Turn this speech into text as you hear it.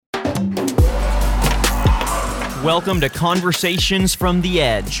Welcome to Conversations from the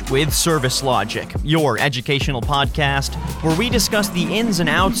Edge with Service Logic, your educational podcast where we discuss the ins and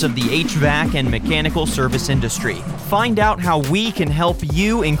outs of the HVAC and mechanical service industry. Find out how we can help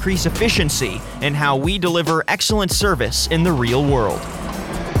you increase efficiency and how we deliver excellent service in the real world.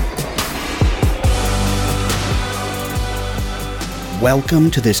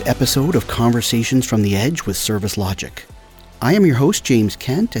 Welcome to this episode of Conversations from the Edge with Service Logic. I am your host, James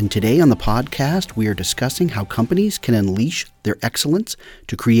Kent, and today on the podcast, we are discussing how companies can unleash their excellence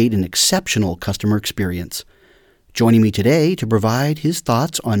to create an exceptional customer experience. Joining me today to provide his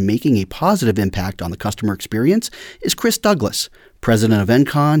thoughts on making a positive impact on the customer experience is Chris Douglas, president of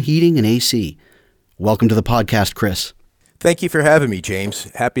Encon Heating and AC. Welcome to the podcast, Chris. Thank you for having me,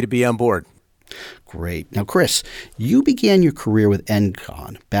 James. Happy to be on board. Great. Now, Chris, you began your career with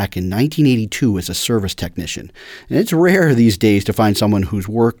Encon back in 1982 as a service technician. And it's rare these days to find someone who's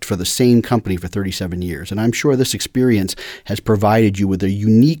worked for the same company for 37 years. And I'm sure this experience has provided you with a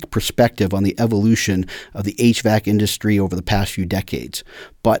unique perspective on the evolution of the HVAC industry over the past few decades.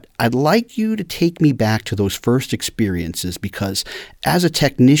 But I'd like you to take me back to those first experiences because as a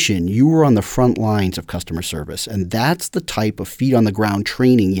technician, you were on the front lines of customer service. And that's the type of feet-on-the-ground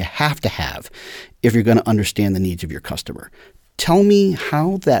training you have to have if you're going to understand the needs of your customer. Tell me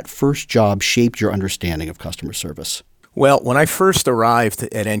how that first job shaped your understanding of customer service. Well, when I first arrived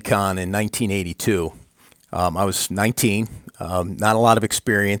at Encon in 1982, I was 19, not a lot of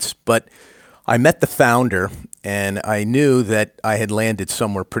experience, but I met the founder and I knew that I had landed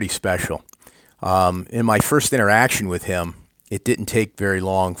somewhere pretty special. In my first interaction with him, it didn't take very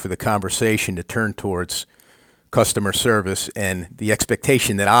long for the conversation to turn towards customer service and the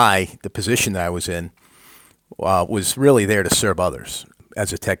expectation that the position that I was in, was really there to serve others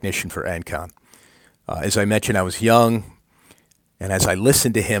as a technician for Encon. As I mentioned, I was young, and as I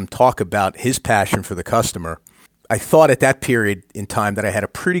listened to him talk about his passion for the customer, I thought at that period in time that I had a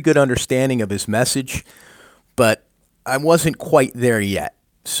pretty good understanding of his message, but I wasn't quite there yet.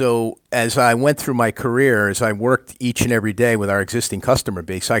 So as I went through my career, as I worked each and every day with our existing customer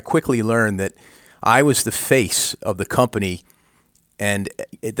base, I quickly learned that I was the face of the company and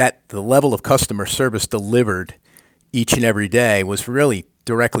that the level of customer service delivered each and every day was really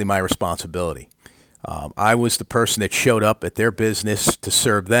directly my responsibility. I was the person that showed up at their business to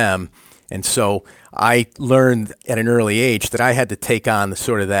serve them. And so I learned at an early age that I had to take on the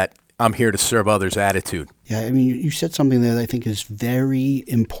sort of that I'm here to serve others attitude. Yeah, I mean, you said something there that I think is very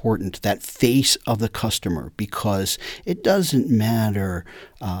important, that face of the customer, because it doesn't matter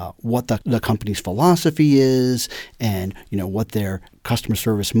what the company's philosophy is and, what their customer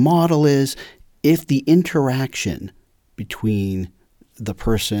service model is. If the interaction between the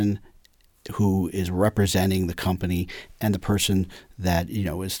person who is representing the company and the person that,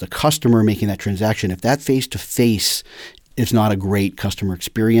 is the customer making that transaction, if that face-to-face is not a great customer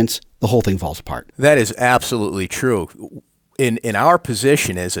experience, the whole thing falls apart. That is absolutely true. In our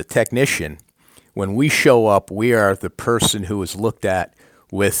position as a technician, when we show up, we are the person who is looked at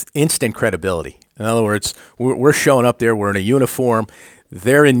with instant credibility. In other words, we're showing up there, we're in a uniform,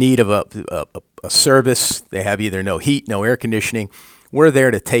 they're in need of a service, they have either no heat, no air conditioning, we're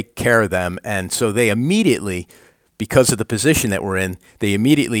there to take care of them, and so they immediately, because of the position that we're in, they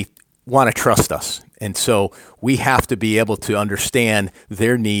immediately want to trust us. And so we have to be able to understand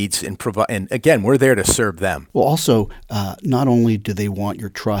their needs and provide. And again, we're there to serve them. Well, also, not only do they want your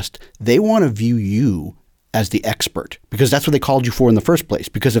trust, they want to view you as the expert because that's what they called you for in the first place.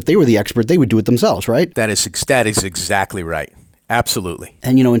 Because if they were the expert, they would do it themselves, right? That is exactly right. Absolutely.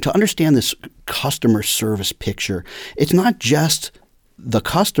 And, and to understand this customer service picture, it's not just the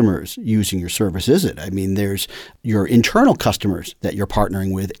customers using your service, is it? I mean, there's your internal customers that you're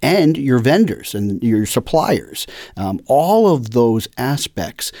partnering with and your vendors and your suppliers. All of those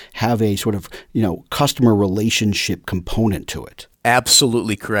aspects have a sort of, customer relationship component to it.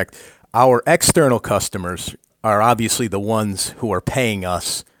 Absolutely correct. Our external customers are obviously the ones who are paying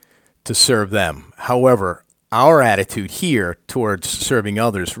us to serve them. However, our attitude here towards serving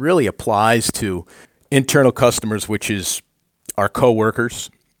others really applies to internal customers, which is our coworkers,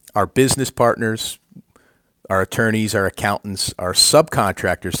 our business partners, our attorneys, our accountants, our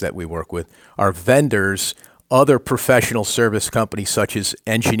subcontractors that we work with, our vendors, other professional service companies such as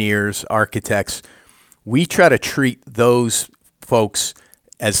engineers, architects. We try to treat those folks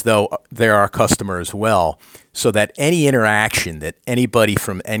as though they're our customer as well, so that any interaction that anybody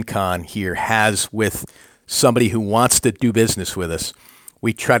from Encon here has with somebody who wants to do business with us,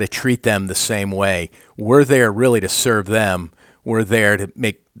 we try to treat them the same way. We're there really to serve them. we're there to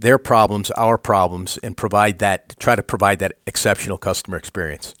make their problems our problems and try to provide that exceptional customer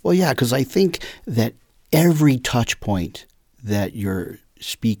experience. Well, yeah, because I think that every touch point that you're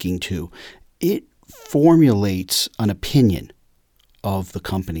speaking to, it formulates an opinion of the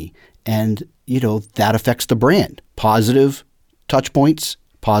company. And, that affects the brand. Positive touch points,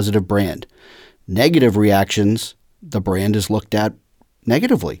 positive brand. Negative reactions, the brand is looked at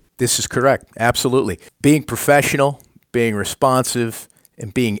negatively. This is correct. Absolutely. Being professional, being responsive,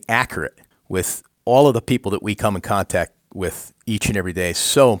 and being accurate with all of the people that we come in contact with each and every day is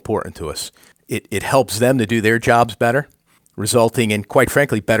so important to us. It helps them to do their jobs better, resulting in, quite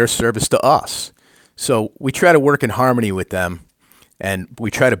frankly, better service to us. So we try to work in harmony with them, and we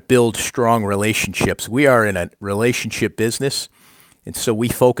try to build strong relationships. We are in a relationship business, and so we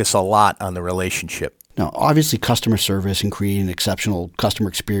focus a lot on the relationship. Now, obviously, customer service and creating an exceptional customer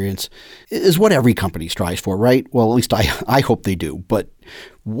experience is what every company strives for, right? Well, at least I hope they do. But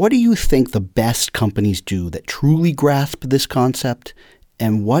what do you think the best companies do that truly grasp this concept,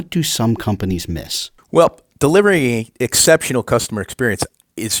 and what do some companies miss? Well, delivering an exceptional customer experience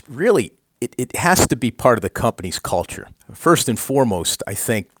is really, it has to be part of the company's culture. First and foremost, I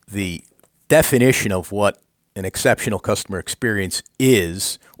think the definition of what an exceptional customer experience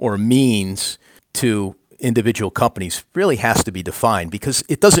is or means to individual companies really has to be defined, because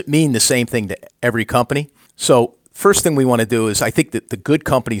it doesn't mean the same thing to every company. So first thing we want to do is, I think that the good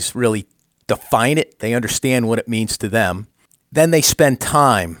companies really define it. They understand what it means to them. Then they spend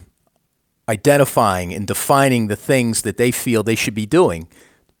time identifying and defining the things that they feel they should be doing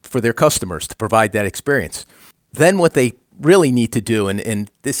for their customers to provide that experience. Then what they really need to do, and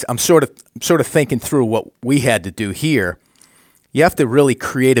this, I'm sort of thinking through what we had to do here. You have to really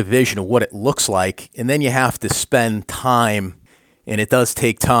create a vision of what it looks like, and then you have to spend time, and it does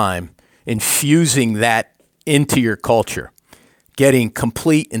take time, infusing that into your culture, getting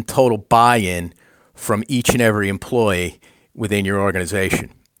complete and total buy-in from each and every employee within your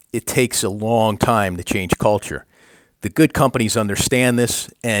organization. It takes a long time to change culture. The good companies understand this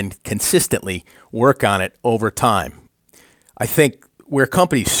and consistently work on it over time. I think where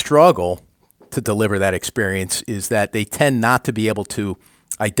companies struggle to deliver that experience is that they tend not to be able to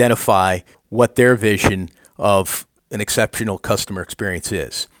identify what their vision of an exceptional customer experience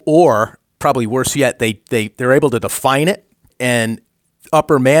is. Or, probably worse yet, they're able to define it, and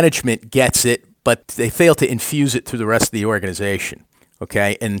upper management gets it, but they fail to infuse it through the rest of the organization.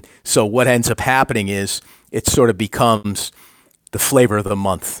 Okay? And so what ends up happening is it sort of becomes the flavor of the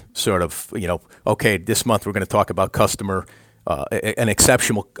month, sort of, okay, this month we're going to talk about an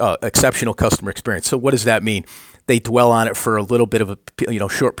exceptional customer experience. So what does that mean? They dwell on it for a little bit of a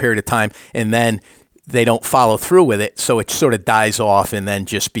short period of time, and then they don't follow through with it. So it sort of dies off, and then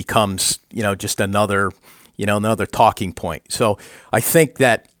just becomes just another talking point. So I think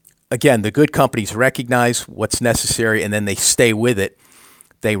that, again, the good companies recognize what's necessary, and then they stay with it.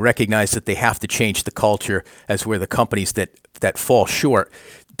 They recognize that they have to change the culture, as where the companies that fall short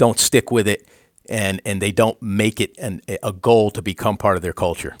don't stick with it. And they don't make it a goal to become part of their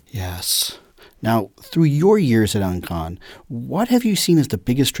culture. Yes. Now, through your years at Encon, what have you seen as the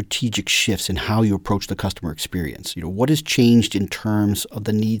biggest strategic shifts in how you approach the customer experience? What has changed in terms of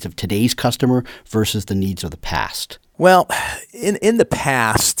the needs of today's customer versus the needs of the past? Well, in the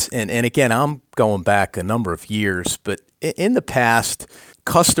past, and again, I'm going back a number of years, but in the past,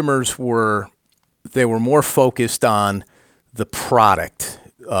 customers were more focused on the product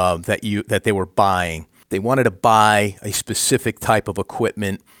that they were buying. They wanted to buy a specific type of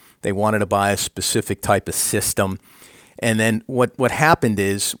equipment. They wanted to buy a specific type of system. And then what happened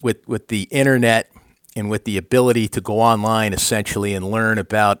is with the internet and with the ability to go online essentially and learn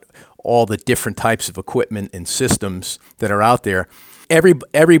about all the different types of equipment and systems that are out there,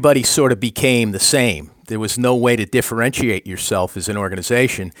 everybody sort of became the same. There was no way to differentiate yourself as an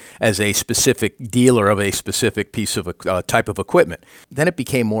organization as a specific dealer of a specific piece of type of equipment. Then it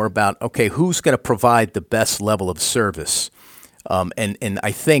became more about, okay, who's going to provide the best level of service? And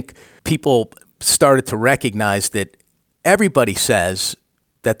I think people started to recognize that everybody says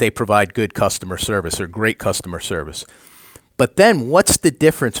that they provide good customer service or great customer service. But then what's the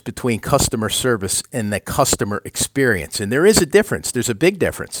difference between customer service and the customer experience? And there is a difference. There's a big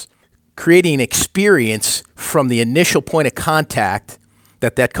difference. Creating an experience from the initial point of contact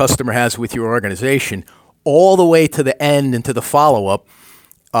that customer has with your organization all the way to the end and to the follow-up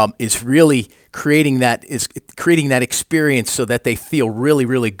is really creating that experience so that they feel really,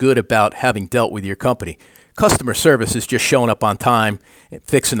 really good about having dealt with your company. Customer service is just showing up on time,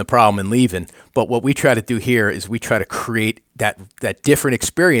 fixing the problem, and leaving. But what we try to do here is we try to create that different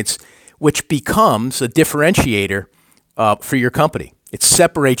experience, which becomes a differentiator for your company. It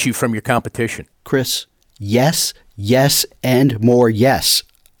separates you from your competition. Chris, yes, yes, and more yes.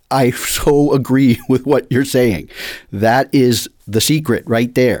 I so agree with what you're saying. That is the secret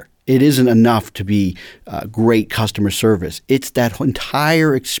right there. It isn't enough to be great customer service. It's that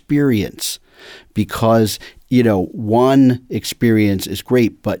entire experience, because, one experience is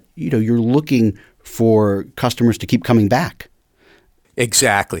great, but, you're looking for customers to keep coming back.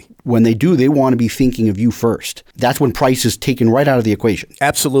 Exactly. When they do, they want to be thinking of you first. That's when price is taken right out of the equation.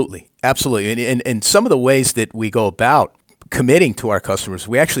 Absolutely. Absolutely. And some of the ways that we go about committing to our customers,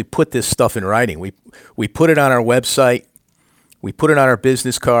 we actually put this stuff in writing. We put it on our website. We put it on our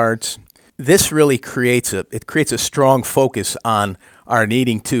business cards. This really creates a strong focus on our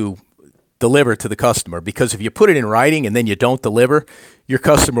needing to deliver to the customer, because if you put it in writing and then you don't deliver, your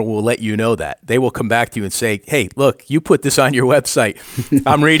customer will let you know that. They will come back to you and say, hey, look, you put this on your website.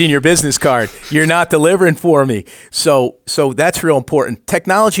 I'm reading your business card. You're not delivering for me. So that's real important.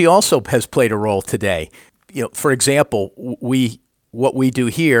 Technology also has played a role today. For example, what we do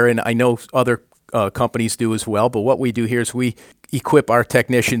here, and I know other companies do as well, but what we do here is we equip our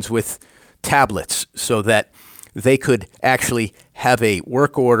technicians with tablets so that they could actually have a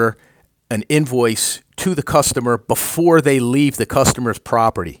work order, an invoice to the customer before they leave the customer's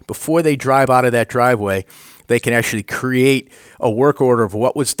property. Before they drive out of that driveway, they can actually create a work order of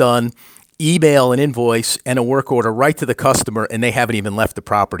what was done, email an invoice and a work order right to the customer, and they haven't even left the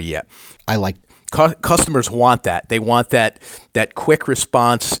property yet. I like Customers want that. They want that quick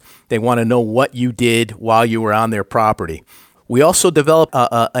response. They want to know what you did while you were on their property. We also developed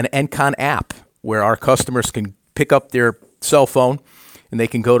an Encon app where our customers can pick up their cell phone and they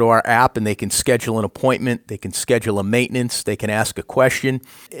can go to our app and they can schedule an appointment. They can schedule a maintenance. They can ask a question,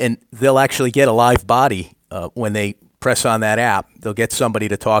 and they'll actually get a live body when they press on that app. They'll get somebody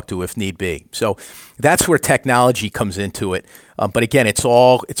to talk to if need be. So that's where technology comes into it. But again, it's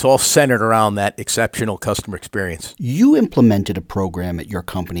all centered around that exceptional customer experience. You implemented a program at your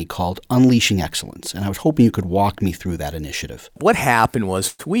company called Unleashing Excellence, and I was hoping you could walk me through that initiative. What happened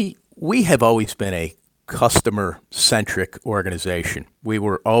was we have always been a customer-centric organization. We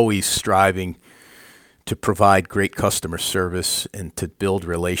were always striving to provide great customer service and to build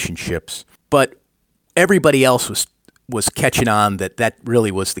relationships. But everybody else was catching on that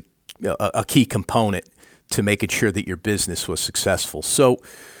really was a key component to making sure that your business was successful. So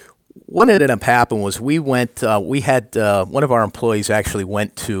what ended up happening was we had one of our employees actually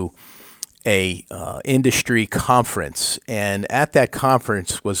went to a industry conference, and at that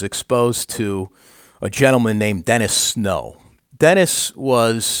conference was exposed to a gentleman named Dennis Snow. Dennis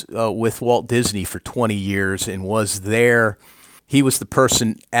was with Walt Disney for 20 years and was there. He was the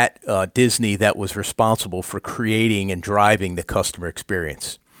person at Disney that was responsible for creating and driving the customer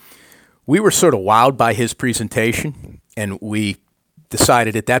experience. We were sort of wowed by his presentation, and we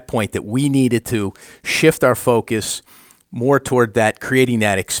decided at that point that we needed to shift our focus more toward that, creating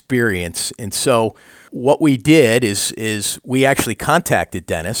that experience. And so what we did is we actually contacted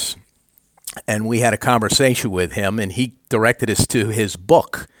Dennis, and we had a conversation with him, and he directed us to his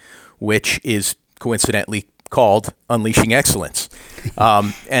book, which is coincidentally called Unleashing Excellence.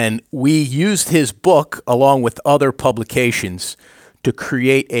 And we used his book along with other publications to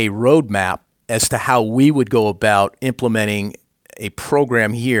create a roadmap as to how we would go about implementing a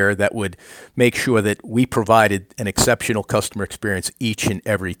program here that would make sure that we provided an exceptional customer experience each and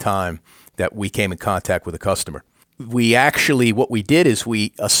every time that we came in contact with a customer. What we did is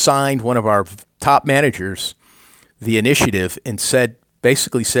we assigned one of our top managers the initiative and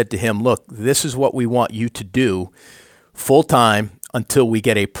basically said to him, look, this is what we want you to do full time until we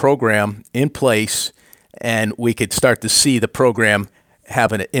get a program in place and we could start to see the program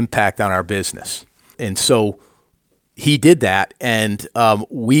have an impact on our business. And so he did that, and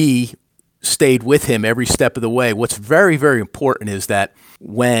we stayed with him every step of the way. What's very, very important is that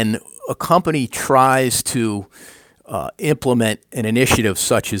when a company tries to implement an initiative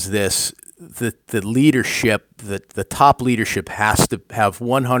such as this, the leadership, the top leadership has to have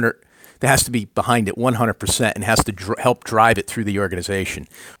 100. There has to be behind it 100% and has to help drive it through the organization.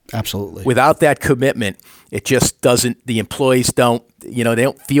 Absolutely. Without that commitment, it just doesn't. The employees don't. They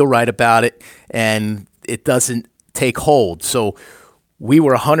don't feel right about it, and it doesn't take hold. So we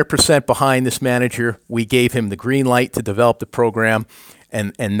were 100% behind this manager. We gave him the green light to develop the program.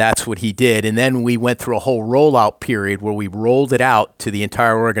 And that's what he did. And then we went through a whole rollout period where we rolled it out to the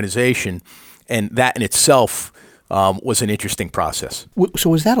entire organization. And that in itself was an interesting process. So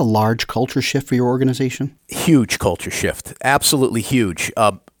was that a large culture shift for your organization? Huge culture shift. Absolutely huge.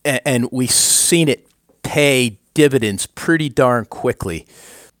 And we've seen it pay dividends pretty darn quickly.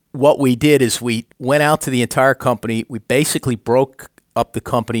 what we did is we went out to the entire company. We basically broke up the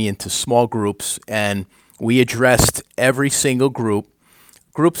company into small groups, and we addressed every single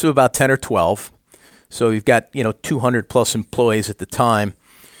groups of about 10 or 12. So you've got, 200 plus employees at the time.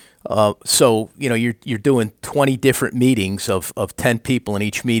 So you're doing 20 different meetings of 10 people in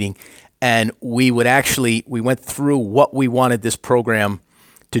each meeting. And we went through what we wanted this program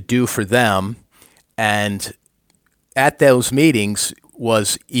to do for them. And at those meetings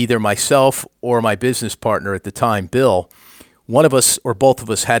was either myself or my business partner at the time, Bill. One of us or both of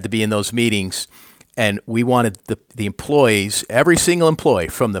us had to be in those meetings. And we wanted the employees, every single employee,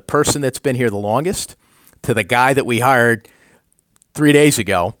 from the person that's been here the longest to the guy that we hired 3 days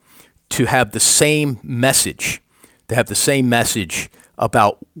ago, to have the same message,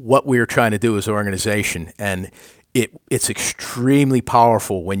 about what we were trying to do as an organization. And it's extremely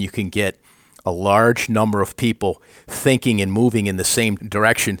powerful when you can get a large number of people thinking and moving in the same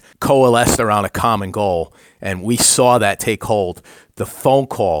direction, coalesced around a common goal. And we saw that take hold. The phone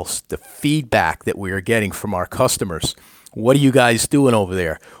calls, the feedback that we were getting from our customers. What are you guys doing over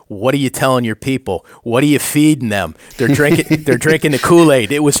there? What are you telling your people? What are you feeding them? They're drinking the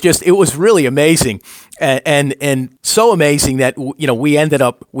Kool-Aid. It was really amazing. And so amazing that,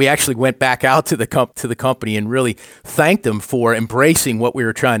 we actually went back out to the company and really thanked them for embracing what we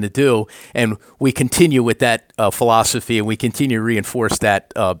were trying to do. And we continue with that philosophy, and we continue to reinforce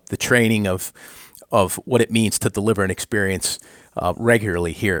that, the training of what it means to deliver an experience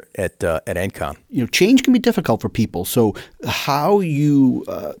regularly here at NCON. Change can be difficult for people. So how you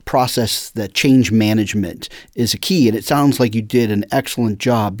process that change management is a key. And it sounds like you did an excellent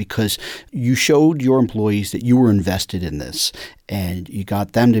job, because you showed your employees that you were invested in this, and you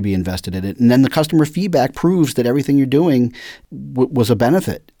got them to be invested in it. And then the customer feedback proves that everything you're doing was a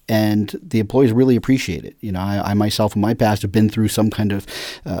benefit. And the employees really appreciate it. I myself in my past have been through some kind of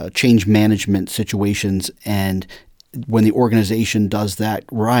change management situations, and when the organization does that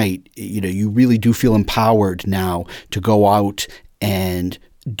right, you really do feel empowered now to go out and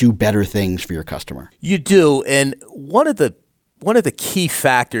do better things for your customer. You do, and one of the key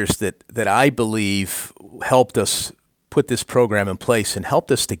factors that I believe helped us put this program in place and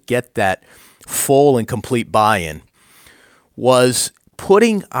helped us to get that full and complete buy-in was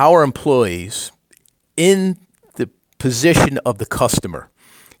putting our employees in the position of the customer,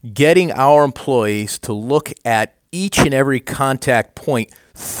 getting our employees to look at each and every contact point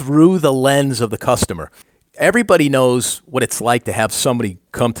through the lens of the customer. Everybody knows what it's like to have somebody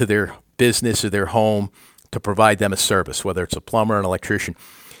come to their business or their home to provide them a service, whether it's a plumber or an electrician.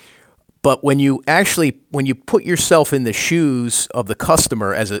 But when you put yourself in the shoes of the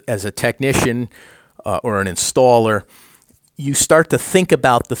customer as a technician or an installer, you start to think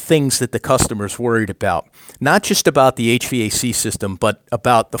about the things that the customer's worried about. Not just about the HVAC system, but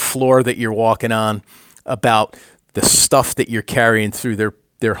about the floor that you're walking on, about the stuff that you're carrying through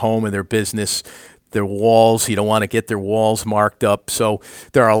their home and their business, their walls. You don't want to get their walls marked up. So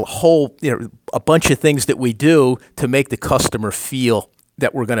there are a bunch of things that we do to make the customer feel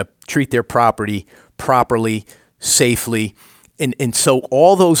that we're going to treat their property properly, safely. And so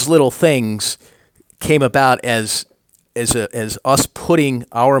all those little things came about as us putting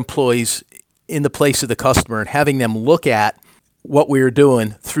our employees in the place of the customer and having them look at what we were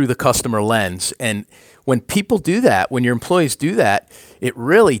doing through the customer lens. And when people do that, when your employees do that, it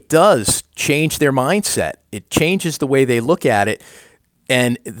really does change their mindset. It changes the way they look at it,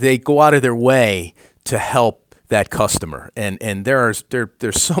 and they go out of their way to help that customer. And there's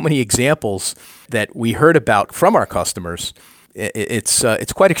so many examples that we heard about from our customers.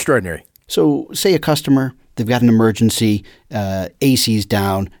 It's quite extraordinary. So say a customer, they've got an emergency, AC's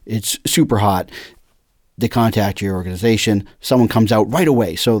down, it's super hot. They contact your organization, someone comes out right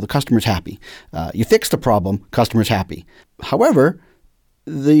away, so the customer's happy. You fix the problem, customer's happy. However,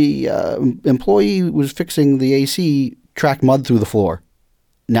 the employee who was fixing the AC tracked mud through the floor.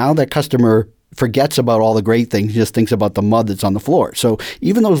 Now that customer forgets about all the great things, just thinks about the mud that's on the floor. So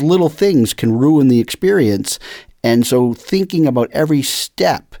even those little things can ruin the experience. And so thinking about every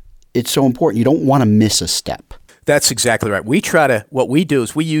step, it's so important. You don't want to miss a step. That's exactly right. What we do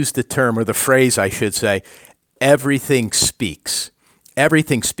is we use the term, or the phrase, I should say, everything speaks.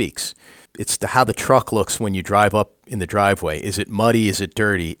 Everything speaks. It's how the truck looks when you drive up in the driveway. Is it muddy? Is it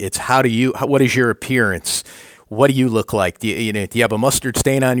dirty? It's what is your appearance? What do you look like? Do you have a mustard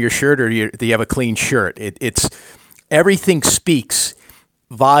stain on your shirt, or do you have a clean shirt? It's everything speaks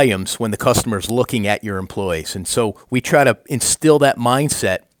volumes when the customer's looking at your employees. And so we try to instill that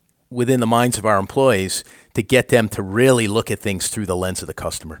mindset within the minds of our employees to get them to really look at things through the lens of the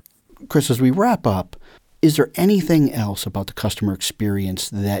customer. Chris, as we wrap up, Is there anything else about the customer experience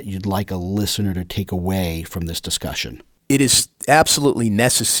that you'd like a listener to take away from this discussion? It is absolutely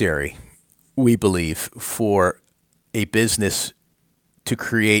necessary, we believe, for a business to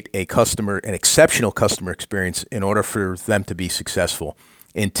create an exceptional customer experience in order for them to be successful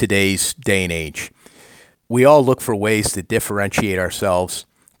in today's day and age. We all look for ways to differentiate ourselves.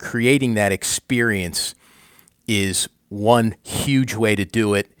 Creating that experience is one huge way to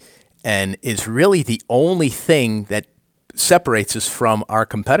do it, and is really the only thing that separates us from our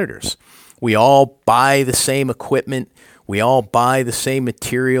competitors. We all buy the same equipment. We all buy the same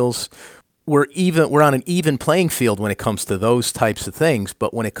materials. We're on an even playing field when it comes to those types of things,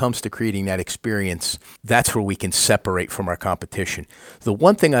 but when it comes to creating that experience, that's where we can separate from our competition. The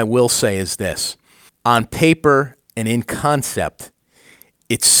one thing I will say is this: on paper and in concept,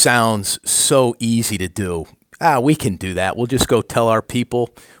 it sounds so easy to do. We can do that. We'll just go tell our people.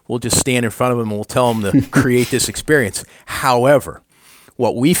 We'll just stand in front of them and we'll tell them to create this experience. However,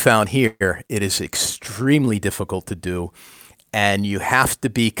 what we found here, it is extremely difficult to do, and you have to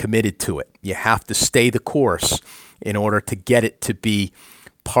be committed to it. You have to stay the course in order to get it to be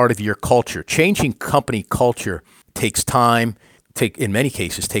part of your culture. Changing company culture takes time. In many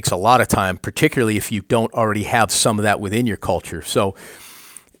cases, takes a lot of time, particularly if you don't already have some of that within your culture. So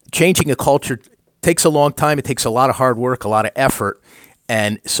changing a culture takes a long time. It takes a lot of hard work, a lot of effort.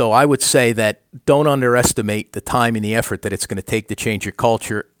 And so I would say that don't underestimate the time and the effort that it's going to take to change your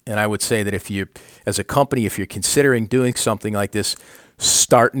culture. And I would say that if you, as a company, if you're considering doing something like this,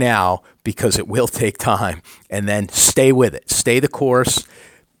 start now, because it will take time, and then stay with it. Stay the course.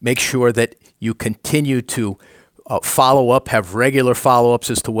 Make sure that you continue to follow up, have regular follow-ups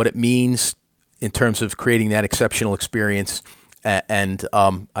as to what it means in terms of creating that exceptional experience. And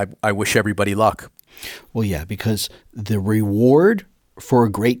I wish everybody luck. Well, yeah, because the reward for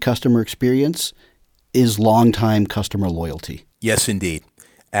a great customer experience is long-time customer loyalty. Yes, indeed.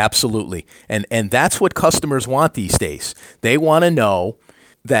 Absolutely. And that's what customers want these days. They want to know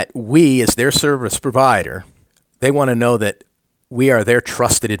that we, as their service provider, they want to know that we are their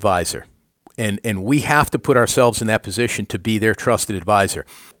trusted advisor. And we have to put ourselves in that position to be their trusted advisor.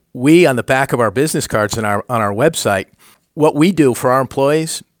 We, on the back of our business cards and on our website, what we do for our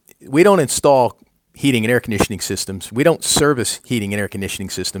employees, we don't install heating and air conditioning systems. We don't service heating and air conditioning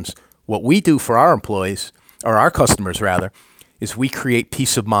systems. What we do for our employees, or our customers rather, is we create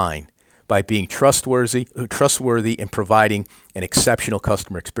peace of mind by being trustworthy and providing an exceptional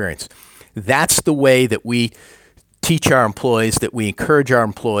customer experience. That's the way that we teach our employees, that we encourage our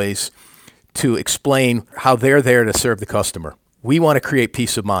employees to explain how they're there to serve the customer. We want to create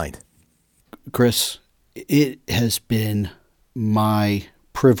peace of mind. Chris, it has been my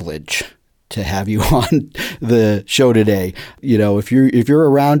privilege to have you on the show today. You know, if you're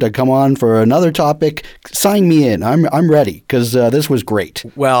around to come on for another topic, sign me in. I'm ready, because this was great.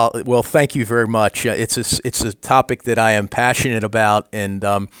 Well, thank you very much. It's a topic that I am passionate about, and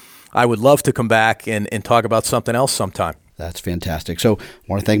I would love to come back and talk about something else sometime. That's fantastic. So I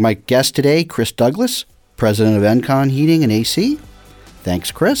want to thank my guest today, Chris Douglas, president of Encon Heating and AC.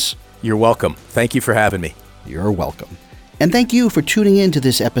 Thanks, Chris. You're welcome. Thank you for having me. You're welcome. And thank you for tuning in to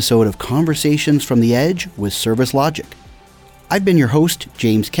this episode of Conversations from the Edge with Service Logic. I've been your host,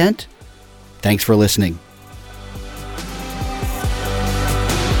 James Kent. Thanks for listening.